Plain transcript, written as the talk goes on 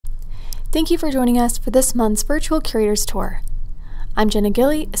Thank you for joining us for this month's virtual Curators Tour. I'm Jenna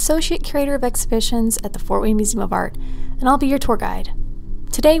Gilley, Associate Curator of Exhibitions at the Fort Wayne Museum of Art, and I'll be your tour guide.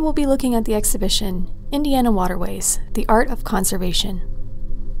 Today we'll be looking at the exhibition, Indiana Waterways, The Art of Conservation.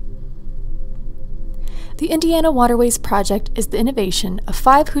 The Indiana Waterways project is the innovation of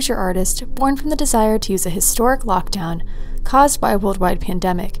 5 Hoosier artists born from the desire to use a historic lockdown caused by a worldwide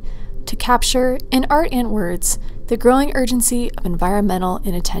pandemic to capture, in art and words, the growing urgency of environmental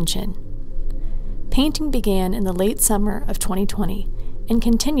inattention. Painting began in the late summer of 2020 and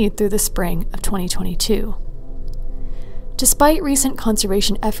continued through the spring of 2022. Despite recent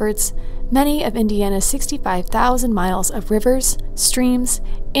conservation efforts, many of Indiana's 65,000 miles of rivers, streams,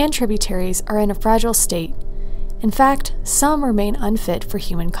 and tributaries are in a fragile state. In fact, some remain unfit for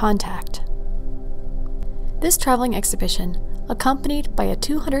human contact. This traveling exhibition, accompanied by a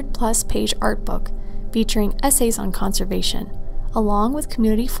 200-plus page art book featuring essays on conservation, along with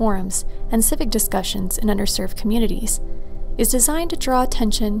community forums and civic discussions in underserved communities, is designed to draw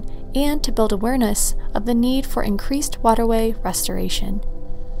attention and to build awareness of the need for increased waterway restoration.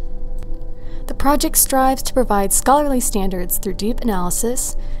 The project strives to provide scholarly standards through deep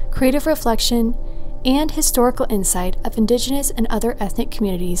analysis, creative reflection, and historical insight of indigenous and other ethnic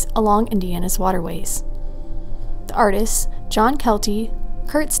communities along Indiana's waterways. The artists, John Kelty,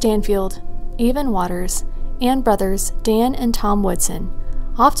 Curt Stanfield, Avon Waters, and brothers Dan and Tom Woodson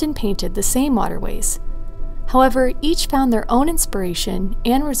often painted the same waterways. However, each found their own inspiration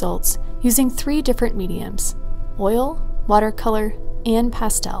and results using 3 different mediums: oil, watercolor, and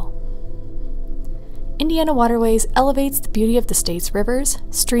pastel. Indiana Waterways elevates the beauty of the state's rivers,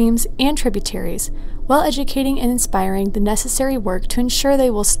 streams, and tributaries while educating and inspiring the necessary work to ensure they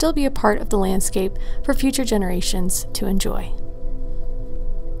will still be a part of the landscape for future generations to enjoy.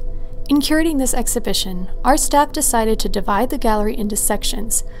 In curating this exhibition, our staff decided to divide the gallery into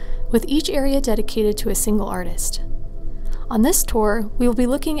sections, with each area dedicated to a single artist. On this tour, we will be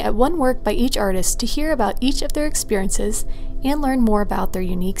looking at one work by each artist to hear about each of their experiences and learn more about their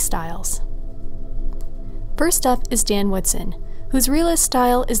unique styles. First up is Dan Woodson, whose realist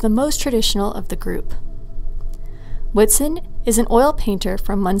style is the most traditional of the group. Woodson is an oil painter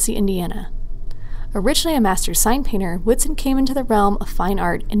from Muncie, Indiana. Originally a master sign painter, Woodson came into the realm of fine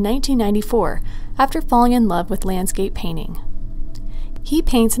art in 1994 after falling in love with landscape painting. He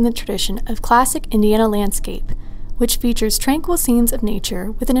paints in the tradition of classic Indiana landscape, which features tranquil scenes of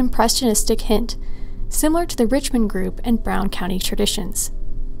nature with an impressionistic hint, similar to the Richmond Group and Brown County traditions.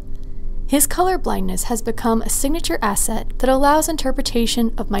 His color blindness has become a signature asset that allows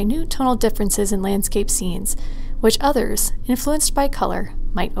interpretation of minute tonal differences in landscape scenes, which others, influenced by color,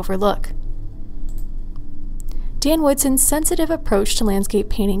 might overlook. Dan Woodson's sensitive approach to landscape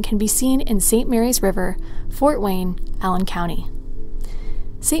painting can be seen in St. Mary's River, Fort Wayne, Allen County.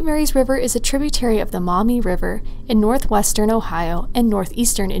 St. Mary's River is a tributary of the Maumee River in northwestern Ohio and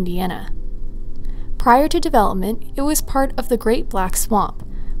northeastern Indiana. Prior to development, it was part of the Great Black Swamp,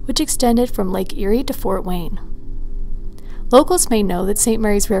 which extended from Lake Erie to Fort Wayne. Locals may know that St.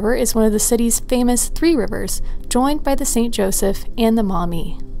 Mary's River is one of the city's famous 3 rivers, joined by the St. Joseph and the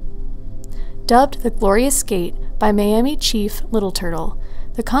Maumee. Dubbed the Glorious Gate by Miami Chief Little Turtle,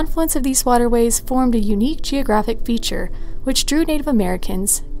 the confluence of these waterways formed a unique geographic feature which drew Native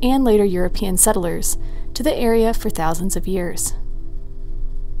Americans and later European settlers to the area for thousands of years.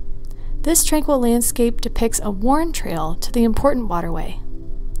 This tranquil landscape depicts a worn trail to the important waterway.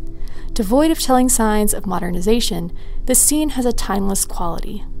 Devoid of telling signs of modernization, the scene has a timeless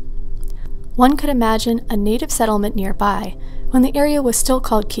quality. One could imagine a native settlement nearby when the area was still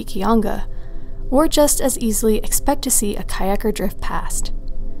called Kikionga, or just as easily expect to see a kayaker drift past.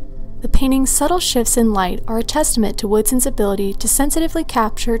 The painting's subtle shifts in light are a testament to Woodson's ability to sensitively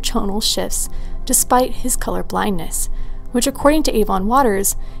capture tonal shifts despite his color blindness, which according to Avon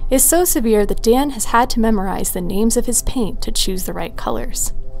Waters is so severe that Dan has had to memorize the names of his paint to choose the right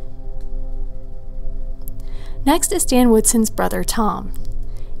colors. Next is Dan Woodson's brother Tom.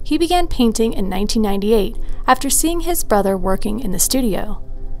 He began painting in 1998 after seeing his brother working in the studio.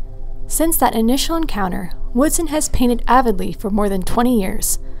 Since that initial encounter, Woodson has painted avidly for more than 20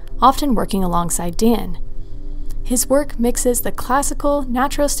 years, often working alongside Dan. His work mixes the classical,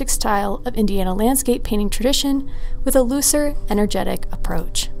 naturalistic style of Indiana landscape painting tradition with a looser, energetic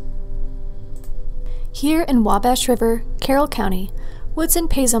approach. Here in Wabash River, Carroll County, Woodson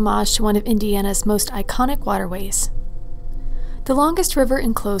pays homage to one of Indiana's most iconic waterways. The longest river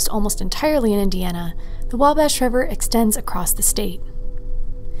enclosed almost entirely in Indiana, the Wabash River extends across the state.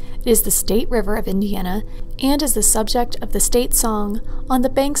 It is the state river of Indiana and is the subject of the state song On the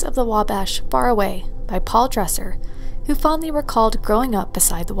Banks of the Wabash Far Away by Paul Dresser, who fondly recalled growing up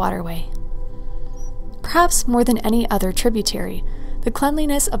beside the waterway. perhaps more than any other tributary, the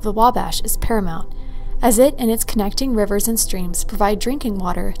cleanliness of the Wabash is paramount, as it and its connecting rivers and streams provide drinking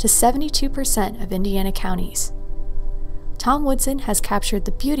water to 72% of Indiana counties. Tom Woodson has captured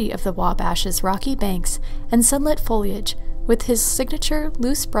the beauty of the Wabash's rocky banks and sunlit foliage with his signature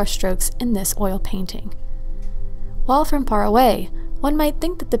loose brushstrokes in this oil painting. While from far away, one might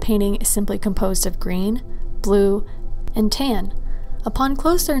think that the painting is simply composed of green, blue, and tan. Upon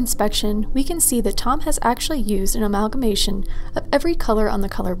closer inspection, we can see that Tom has actually used an amalgamation of every color on the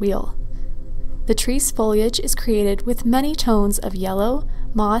color wheel. The tree's foliage is created with many tones of yellow,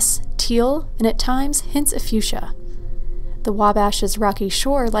 moss, teal, and at times hints of fuchsia. The Wabash's rocky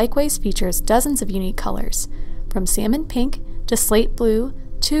shore likewise features dozens of unique colors, from salmon pink to slate blue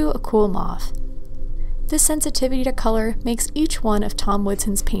to a cool mauve. This sensitivity to color makes each one of Tom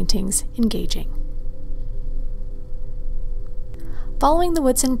Woodson's paintings engaging. Following the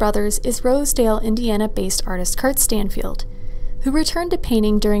Woodson brothers is Rosedale, Indiana-based artist Curt Stanfield, who returned to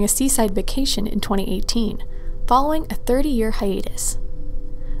painting during a seaside vacation in 2018, following a 30-year hiatus.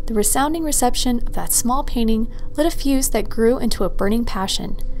 The resounding reception of that small painting lit a fuse that grew into a burning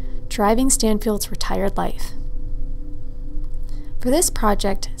passion, driving Stanfield's retired life. For this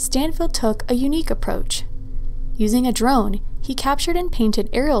project, Stanfield took a unique approach. Using a drone, he captured and painted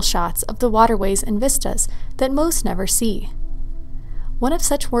aerial shots of the waterways and vistas that most never see. One of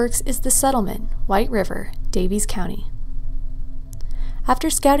such works is the settlement, White River, Daviess County. After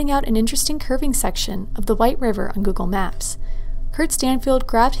scouting out an interesting curving section of the White River on Google Maps, Curt Stanfield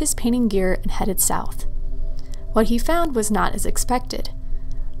grabbed his painting gear and headed south. What he found was not as expected.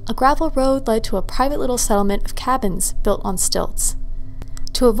 A gravel road led to a private little settlement of cabins built on stilts.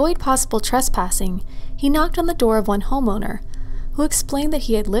 To avoid possible trespassing, he knocked on the door of one homeowner, who explained that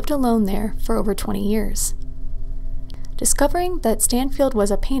he had lived alone there for over 20 years. Discovering that Stanfield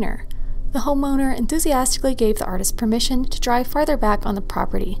was a painter, the homeowner enthusiastically gave the artist permission to drive farther back on the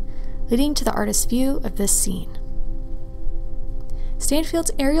property, leading to the artist's view of this scene.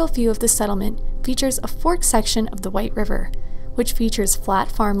 Stanfield's aerial view of the settlement features a forked section of the White River, which features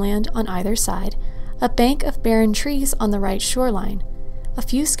flat farmland on either side, a bank of barren trees on the right shoreline, a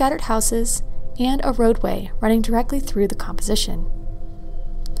few scattered houses, and a roadway running directly through the composition.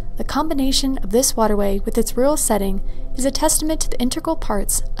 The combination of this waterway with its rural setting is a testament to the integral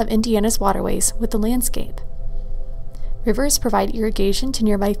parts of Indiana's waterways with the landscape. Rivers provide irrigation to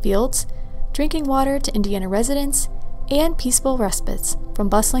nearby fields, drinking water to Indiana residents, and peaceful respites from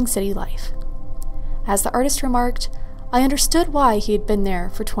bustling city life. As the artist remarked, "I understood why he had been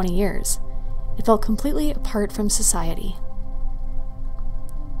there for 20 years. It felt completely apart from society."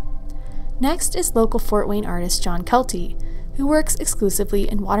 Next is local Fort Wayne artist John Kelty, who works exclusively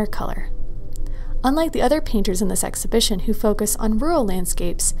in watercolor. Unlike the other painters in this exhibition who focus on rural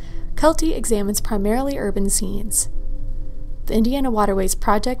landscapes, Kelty examines primarily urban scenes. The Indiana Waterways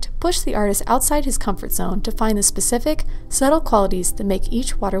project pushed the artist outside his comfort zone to find the specific, subtle qualities that make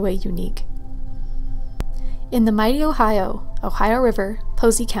each waterway unique. In the mighty Ohio River,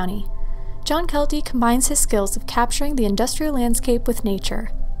 Posey County, John Kelty combines his skills of capturing the industrial landscape with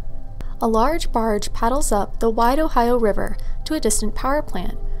nature. A large barge paddles up the wide Ohio River to a distant power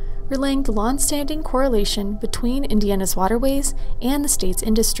plant, relaying the long-standing correlation between Indiana's waterways and the state's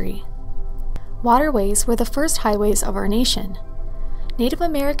industry. Waterways were the first highways of our nation. Native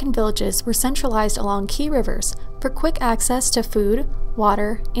American villages were centralized along key rivers for quick access to food,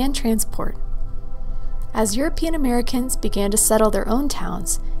 water, and transport. As European Americans began to settle their own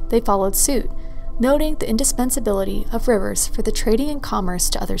towns, they followed suit, noting the indispensability of rivers for the trading and commerce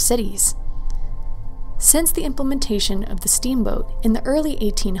to other cities. Since the implementation of the steamboat in the early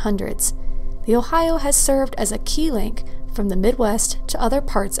 1800s, the Ohio has served as a key link from the Midwest to other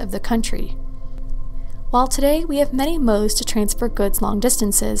parts of the country. While today we have many modes to transfer goods long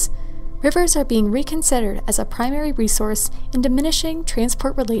distances, rivers are being reconsidered as a primary resource in diminishing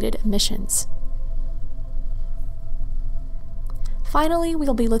transport-related emissions. Finally,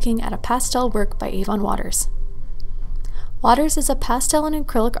 we'll be looking at a pastel work by Avon Waters. Waters is a pastel and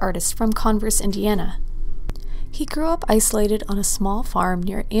acrylic artist from Converse, Indiana. He grew up isolated on a small farm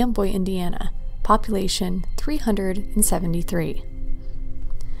near Amboy, Indiana, population 373.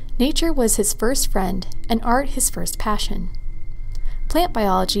 Nature was his first friend, and art his first passion. Plant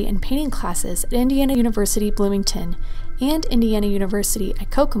biology and painting classes at Indiana University Bloomington and Indiana University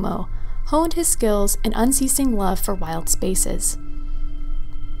at Kokomo honed his skills and unceasing love for wild spaces.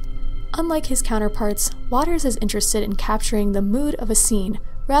 Unlike his counterparts, Waters is interested in capturing the mood of a scene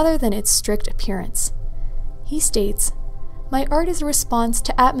rather than its strict appearance. He states, "My art is a response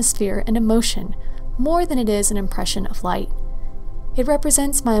to atmosphere and emotion more than it is an impression of light. It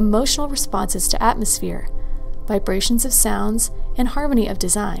represents my emotional responses to atmosphere, vibrations of sounds, and harmony of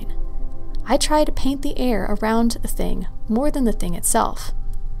design. I try to paint the air around a thing more than the thing itself.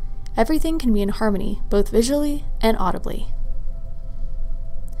 Everything can be in harmony, both visually and audibly.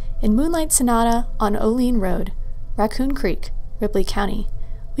 In Moonlight Sonata on Olean Road, Raccoon Creek, Ripley County,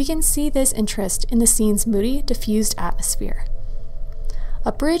 we can see this interest in the scene's moody, diffused atmosphere.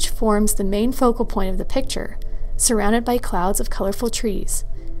 A bridge forms the main focal point of the picture, surrounded by clouds of colorful trees,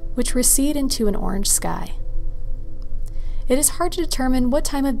 which recede into an orange sky. It is hard to determine what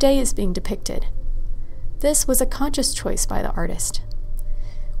time of day is being depicted. This was a conscious choice by the artist.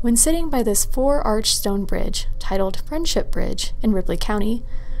 When sitting by this four-arched stone bridge, titled Friendship Bridge, in Ripley County,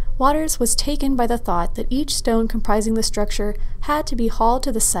 Waters was taken by the thought that each stone comprising the structure had to be hauled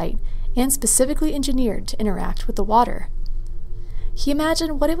to the site and specifically engineered to interact with the water. He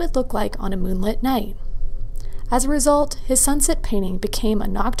imagined what it would look like on a moonlit night. As a result, his sunset painting became a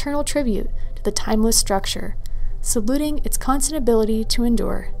nocturnal tribute to the timeless structure, saluting its constant ability to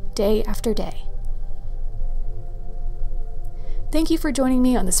endure day after day. Thank you for joining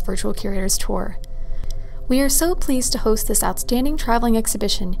me on this virtual Curators tour. We are so pleased to host this outstanding traveling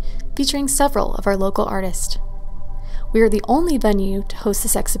exhibition featuring several of our local artists. We are the only venue to host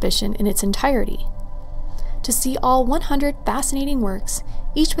this exhibition in its entirety. To see all 100 fascinating works,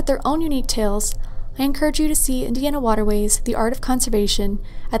 each with their own unique tales, I encourage you to see Indiana Waterways, The Art of Conservation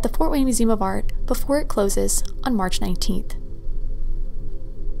at the Fort Wayne Museum of Art before it closes on March 19th.